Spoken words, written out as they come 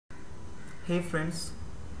Hey friends,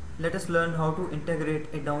 let us learn how to integrate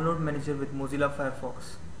a download manager with Mozilla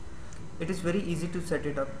Firefox. It is very easy to set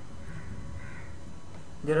it up.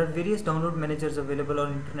 There are various download managers available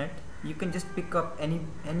on internet. You can just pick up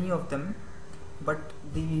any of them, but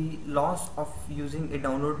the loss of using a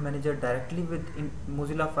download manager directly with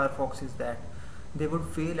Mozilla Firefox is that they would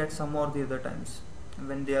fail at some or the other times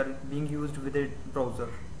when they are being used with a browser.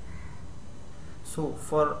 So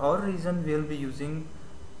for our reason we will be using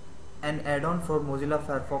an add-on for Mozilla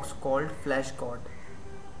Firefox called Flashcard.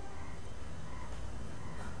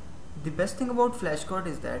 The best thing about Flashcard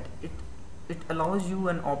is that it allows you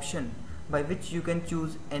an option by which you can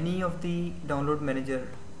choose any of the download manager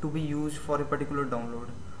to be used for a particular download.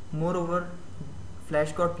 Moreover,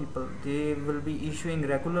 Flashcard people, they will be issuing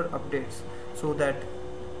regular updates so that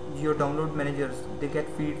your download managers, they get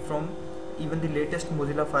feed from even the latest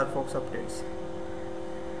Mozilla Firefox updates.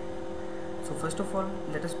 So first of all,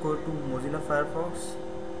 let us go to Mozilla Firefox.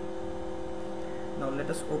 Now let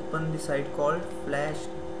us open the site called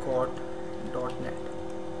flashcard.net.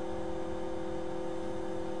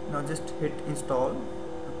 Now just hit install.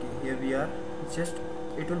 Okay, here we are. Just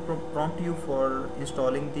it will prompt you for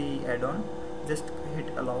installing the add-on. Just hit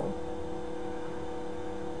allow.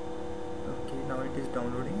 Okay, now it is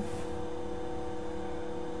downloading.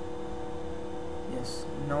 Yes,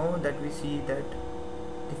 now that we see that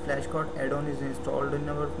the Flashcard add-on is installed in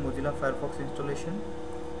our Mozilla Firefox installation.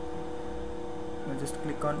 Now just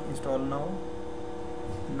click on install now.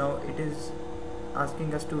 Now it is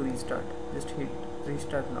asking us to restart. Just hit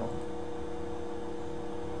restart now.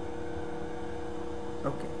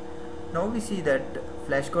 Okay, now we see that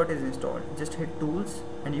Flashcard is installed. Just hit tools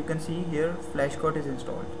and you can see here Flashcard is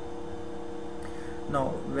installed.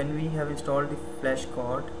 Now when we have installed the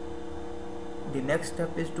Flashcard, the next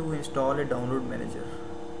step is to install a download manager.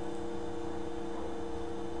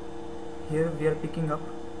 Here we are picking up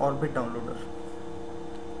Orbit downloader.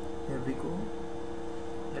 Here we go.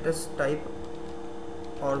 Let us type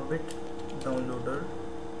Orbit downloader.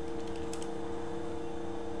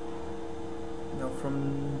 Now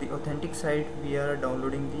from the authentic site we are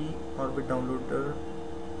downloading the Orbit downloader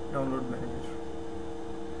download manager.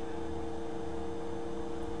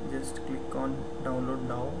 Just click on download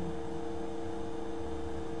now.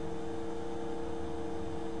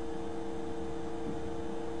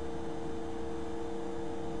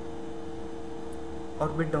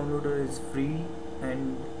 Orbit downloader is free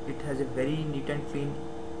and it has a very neat and clean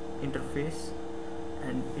interface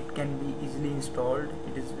and it can be easily installed.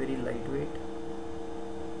 It is very lightweight.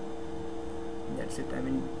 That's it. I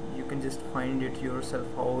mean, you can just find it yourself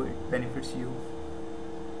how it benefits you.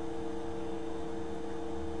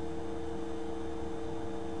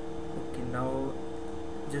 Okay, now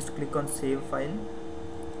just click on save file.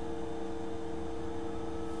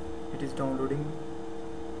 It is downloading.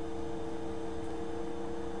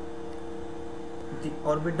 The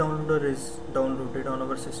Orbit downloader is downloaded on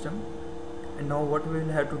our system, and now what we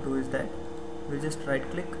will have to do is that we'll just right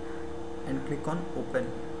click and click on open.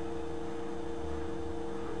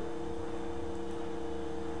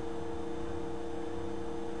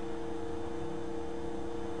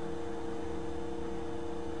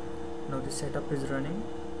 Now the setup is running.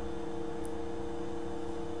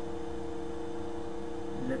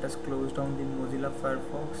 Let us close down the Mozilla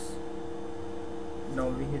Firefox. Now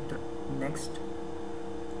we hit next,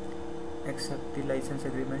 accept the license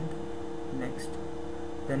agreement, next,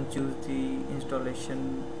 then choose the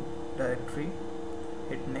installation directory,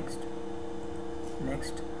 hit next,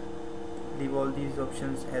 next, leave all these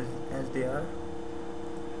options as they are.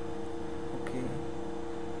 Okay,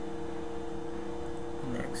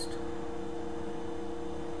 next,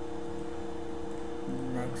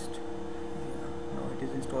 next. Yeah, now it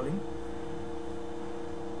is installing.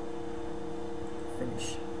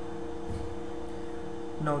 Finish.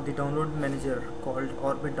 Now the download manager called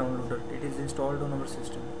Orbit downloader, it is installed on our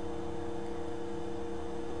system.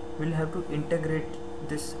 We'll have to integrate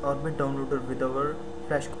this Orbit downloader with our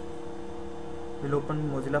Flashcard. We'll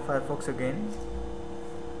open Mozilla Firefox again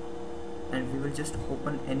and we will just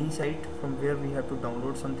open any site from where we have to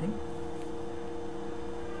download something.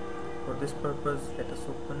 For this purpose, let us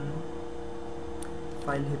open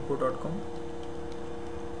filehippo.com.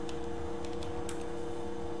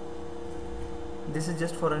 This is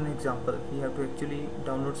just for an example. We have to actually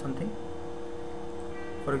download something.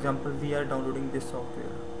 For example, we are downloading this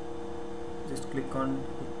software. Just click on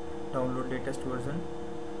download latest version.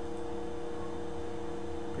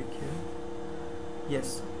 Click here.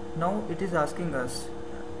 Yes. Now it is asking us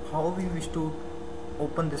how we wish to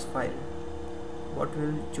open this file. What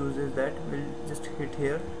we'll choose is that we'll just hit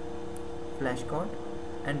here Flashcard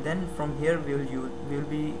and then from here we will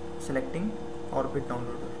be selecting Orbit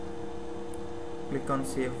downloader. Click on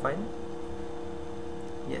save file.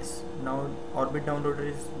 Yes, now Orbit downloader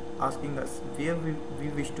is asking us where we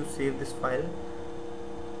wish to save this file.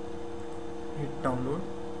 Hit download.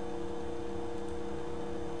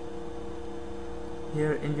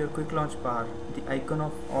 Here in your quick launch bar, the icon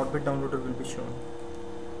of Orbit downloader will be shown.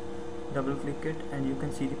 Double click it and you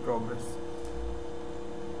can see the progress.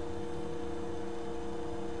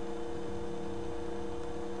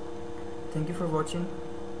 Thank you for watching.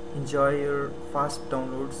 Enjoy your fast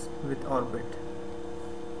downloads with Orbit.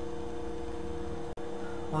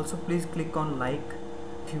 Also, please click on like.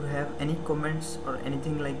 If you have any comments or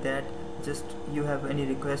anything like that, just you have any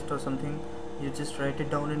request or something, you just write it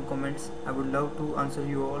down in comments. I would love to answer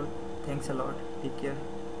you all. Thanks a lot. Take care.